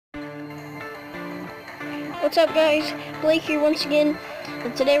What's up, guys? Blake here once again,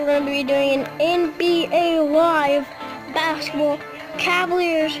 and today we're going to be doing an NBA Live basketball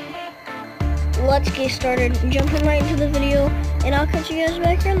Cavaliers. Let's get started. Jumping right into the video, and I'll catch you guys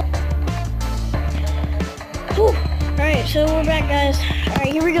back here. Alright, so we're back, guys.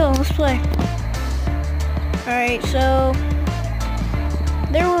 Alright, here we go. Let's play. Alright, so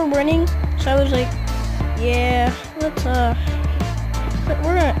they were winning, so I was like, yeah, let's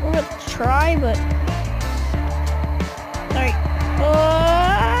we're gonna try, but alright.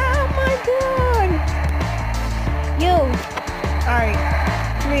 Oh my god! Yo! Alright.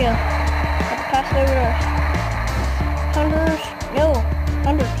 Rhea. Have to pass it over to Hunters. Yo!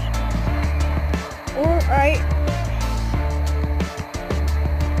 Hunters. Alright.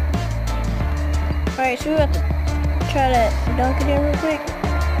 Alright, so we have to try to dunk it in real quick.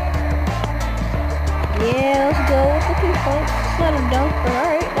 Yeah, let's go with the 2 points. It's not a dunk, but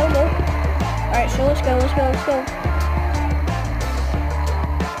alright, that'll go. Alright, so let's go.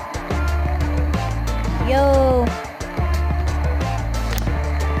 Yo!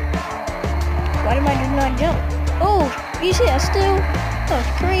 Why did my dude not jump? Oh! You see that still? That was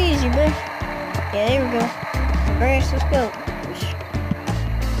crazy, bro. Yeah, there we go. Congrats, let's go.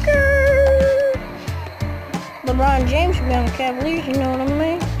 LeBron James should be on the Cavaliers, you know what I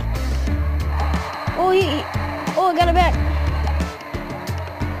mean? Oh, I got it back.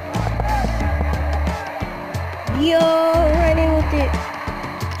 Yo, right in with it.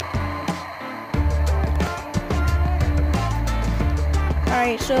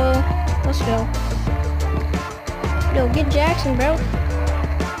 Alright, so let's go. Yo, get Jackson, bro.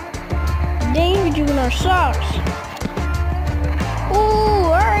 Dang, we're doing our socks. Ooh,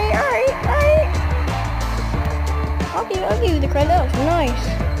 alright. I'll give you the credit. That was nice.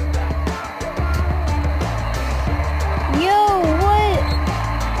 Yo, what?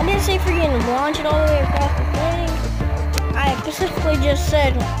 I didn't say freaking launch it all the way across the thing. I specifically just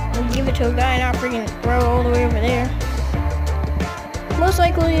said give it to a guy and not freaking throw it all the way over there. Most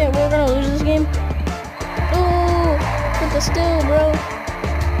likely, yeah, we're gonna lose this game. Ooh, with the steal, bro.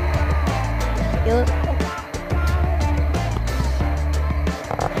 Yo.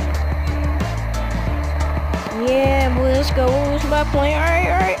 Yeah, boy, let's go. We'll lose by point.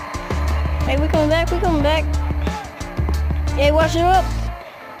 Alright. Hey, we coming back. Hey, watch him up.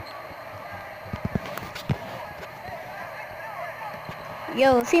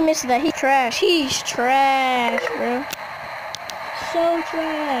 Yo, if he misses that, he's trash. He's trash, bro. So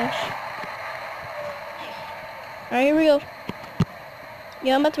trash. Alright, here we go.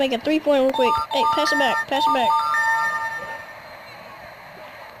 Yo, I'm about to make a 3-point real quick. Hey, pass it back.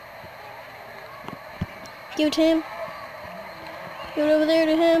 Give it to him. Give it over there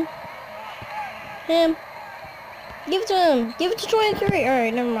to him. Give it to him. Give it to 23.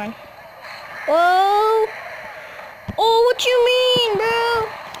 Alright, never mind. Oh, what you mean, bro?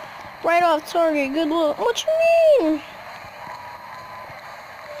 Right off target. Good look. What you mean?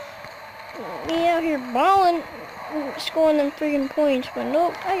 Me out here balling, scoring them freaking points, but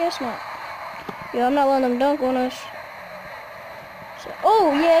nope, I guess not. Yo, I'm not letting them dunk on us. So,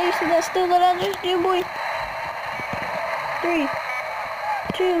 oh, yeah, you see that steal that I just did, boy? 3,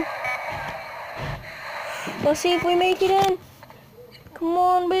 2. Let's see if we make it in. Come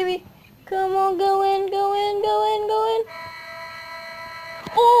on, baby. Come on, go in.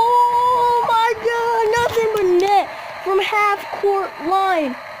 Oh my god, nothing but net from half-court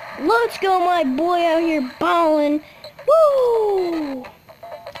line. Let's go, my boy out here balling. Woo!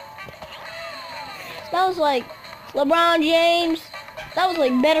 That was like LeBron James. That was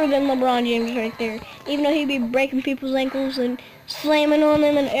like better than LeBron James right there. Even though he'd be breaking people's ankles and slamming on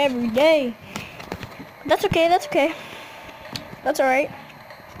them every day. That's okay. That's alright.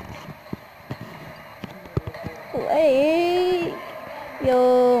 Hey.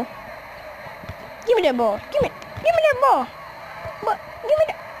 Yo. Give me that ball. Give me that ball. But give me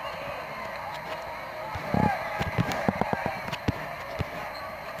that.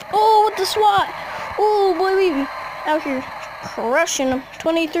 Oh, with the swat. Oh, boy, baby. Out here crushing them.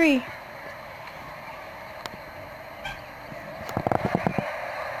 23.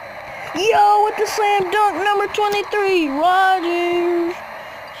 Yo, with the slam dunk, number 23, Rodgers.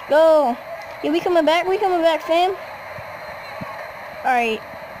 Let's go. Yeah, we coming back, fam. Alright.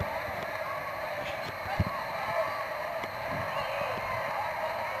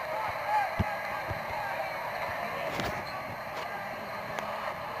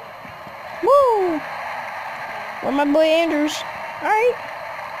 Woo! Where my boy Andrews. Alright.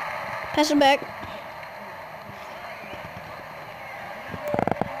 Pass it back.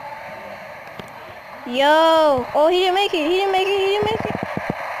 Yo! Oh, he didn't make it.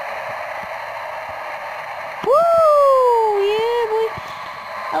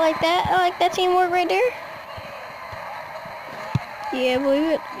 that. I like that teamwork right there. Yeah,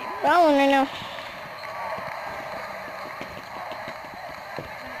 believe it. Balling right now.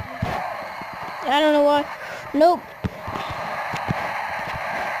 I don't know why. Nope.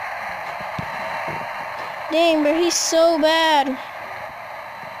 Dang, bro, he's so bad.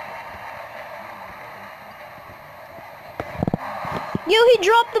 Yo, he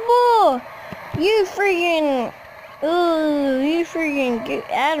dropped the ball. You freaking... Ooh, you freaking get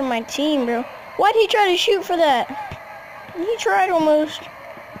out of my team, bro. Why'd he try to shoot for that? He tried almost.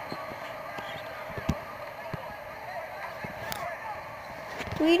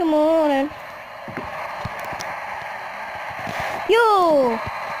 Lead him on. Yo!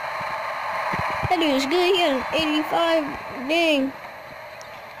 That dude is good. He had an 85. Dang.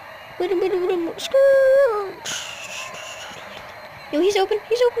 Yo, he's open.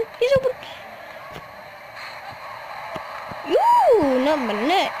 He's open. He's open. Yoo! Number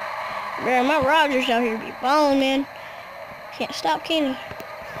net. Bro, my Rogers out here be balling, man. Can't stop Kenny.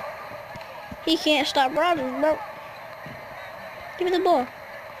 He can't stop Rogers, bro. Give me the ball.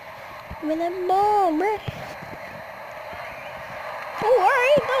 Give me that ball, bro. Oh,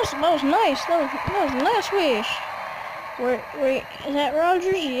 alright. That was nice. That was a nice wish. Wait, is that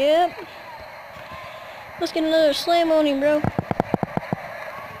Rogers? Yep. Let's get another slam on him, bro.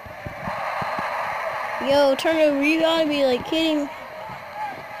 Yo, turnover, you gotta be like kidding.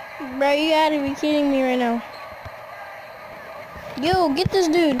 Bro, you gotta be kidding me right now. Yo, get this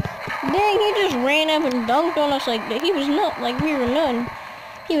dude. Dang, he just ran up and dunked on us like that. He was not like we were none.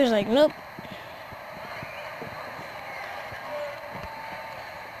 He was like, nope.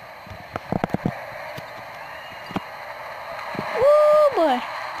 Oh boy.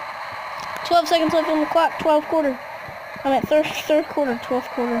 12 seconds left on the clock, 12th quarter. I'm at third quarter, 12th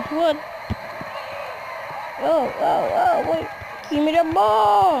quarter. What? Oh, wait. Give me the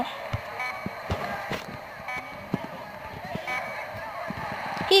ball.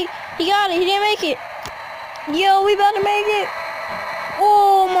 He got it. He didn't make it. Yo, we about to make it.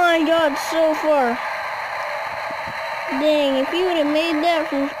 Oh my God, so far. Dang, if you would have made that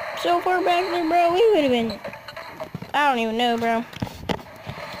from so far back there, bro, we would have been, I don't even know, bro.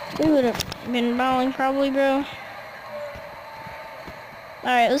 We would have been balling probably, bro.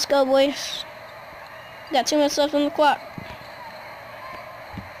 Alright, let's go, boys. Got 2 minutes left on the clock.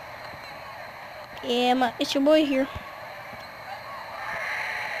 Yeah, it's your boy here.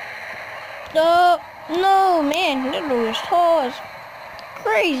 Oh, no, man. That dude is tall as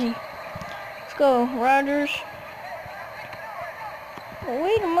crazy. Let's go, Rogers.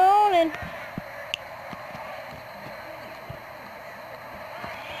 Wait a moment.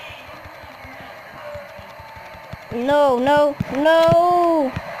 No.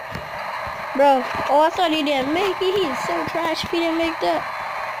 Bro, oh, I thought he didn't make it. He is so trash if he didn't make that.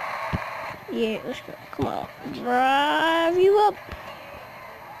 Yeah, let's go. Come on. Drive you up.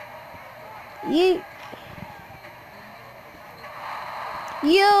 Yeah.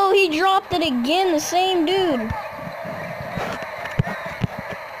 Yo, he dropped it again, the same dude.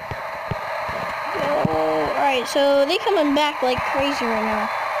 Yo, alright, so they coming back like crazy right now.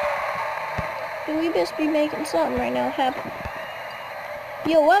 Dude, we best be making something right now happen.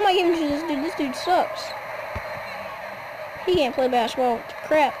 Yo, why am I giving to this dude? This dude sucks. He can't play basketball.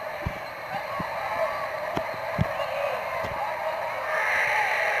 Crap.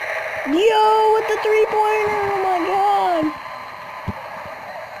 Yo, with the 3-pointer. Oh my God.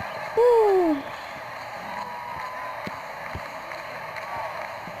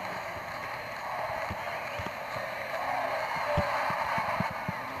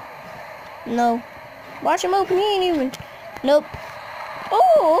 Woo. No. Watch him open. He ain't even. Nope.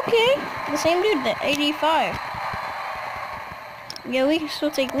 Oh, okay. The same dude, the 85. Yeah, we can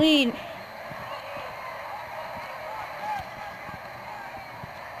still take lead.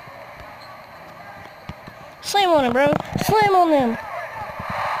 Slam on him, bro. Slam on them.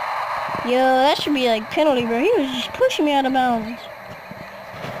 Yo, that should be like penalty, bro. He was just pushing me out of bounds.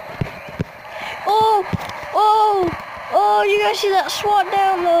 Oh, you guys see that swat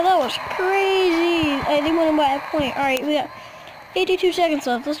down, though? That was crazy. Hey, they went in by a point. All right, we got 82 seconds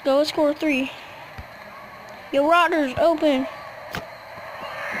left. Let's go. Let's score 3. Yo, Rogers, open.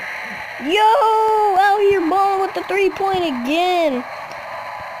 Yo, out here balling with the 3-point again.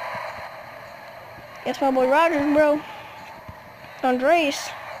 That's my boy Rogers, bro.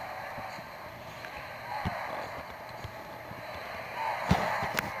 Andres.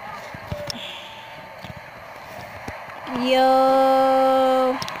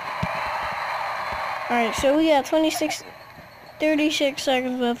 Yo. Alright, so we got 36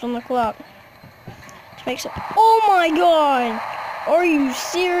 seconds left on the clock. Let's make some. Oh my God. Are you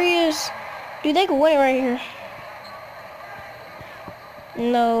serious? Dude, they could win it right here.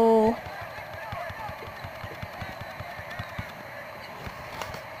 No.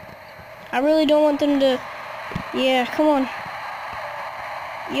 I really don't want them to... Yeah, come on.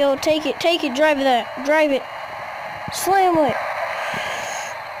 Yo, take it, drive that, drive it. Slam it.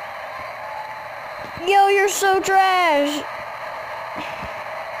 Yo, you're so trash.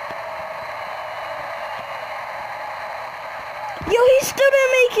 Yo, he still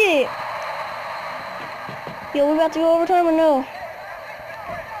didn't make it. Yo, we about to go overtime or no?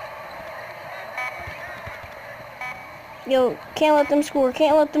 Yo, can't let them score,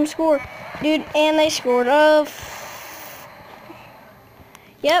 can't let them score. Dude, and they scored.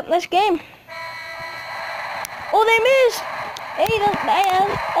 Yep, that's game. Oh, they missed. Hey, that's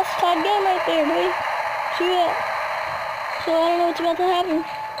a tied game right there, boy. See that? So I don't know what's about to happen.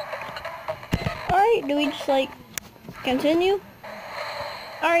 Alright, do we just like continue?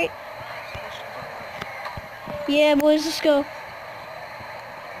 Alright. Yeah, boys, let's go.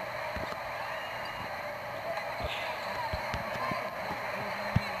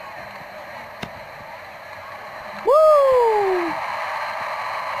 Woo!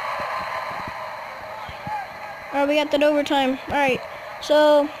 Alright, we got that overtime. Alright,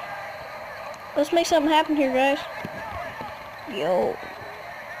 so let's make something happen here, guys. Yo.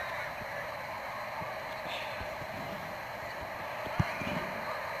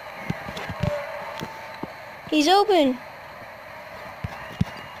 He's open.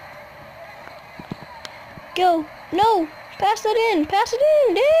 Go. No. Pass that in. Pass it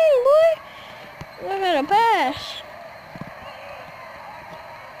in. Dang, boy. I got a pass.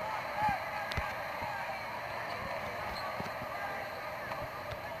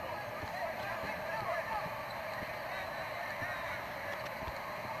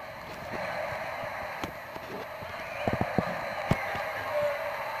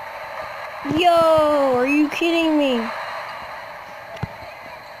 Yo, are you kidding me?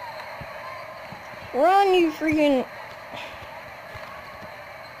 Run, you freaking...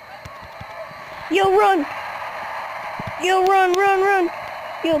 Yo, run! Yo, run, run, run!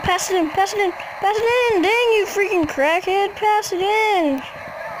 Yo, pass it in, pass it in, pass it in! Dang, you freaking crackhead, pass it in!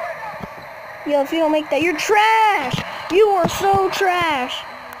 Yo, if you don't make that, you're trash! You are so trash!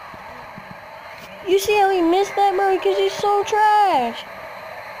 You see how he missed that, bro? Because he's so trash!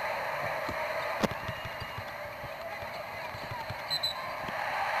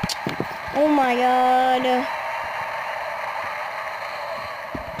 Oh my god.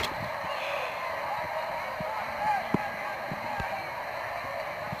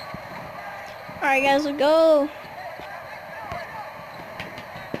 Alright guys, let's go.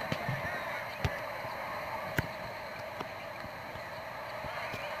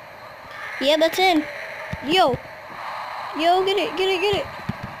 Yeah, that's in. Yo. Yo, get it, get it, get it.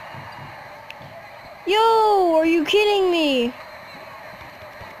 Yo, are you kidding me?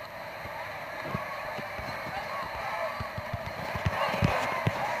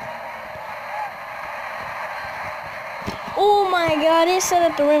 Oh my god, it set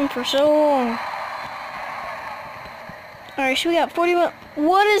up the rim for so long. Alright, so we got 41.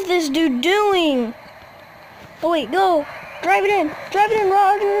 What is this dude doing? Oh wait, go. Drive it in,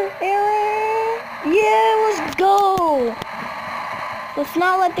 Roger. Aaron. Yeah, let's go. Let's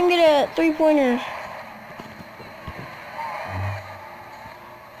not let them get a three-pointer.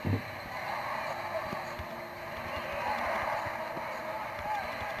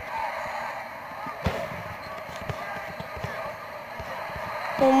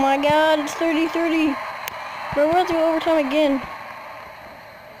 Oh my god, it's 30-30. Bro, we're about to go overtime again.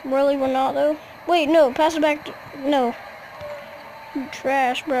 Really, we're not though. Wait, no, pass it back to... No. You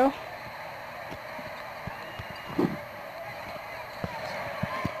trash, bro.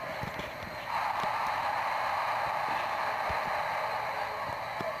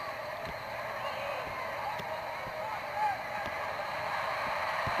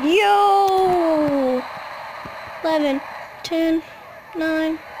 Yo! 11, 10,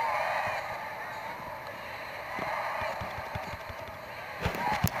 9.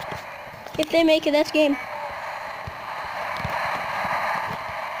 If they make it, that's game.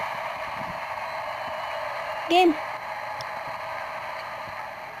 Game.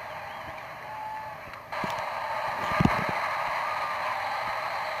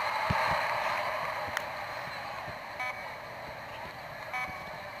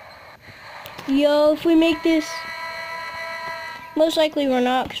 Yo, if we make this, most likely we're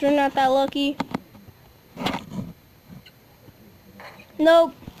not, because we're not that lucky.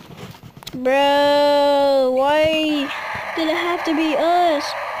 Nope. Bro, why did it have to be us?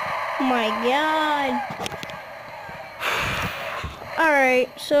 Oh my god. Alright,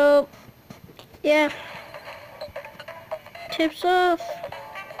 so, yeah. Tips off.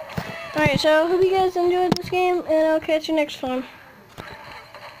 Alright, so I hope you guys enjoyed this game, and I'll catch you next time.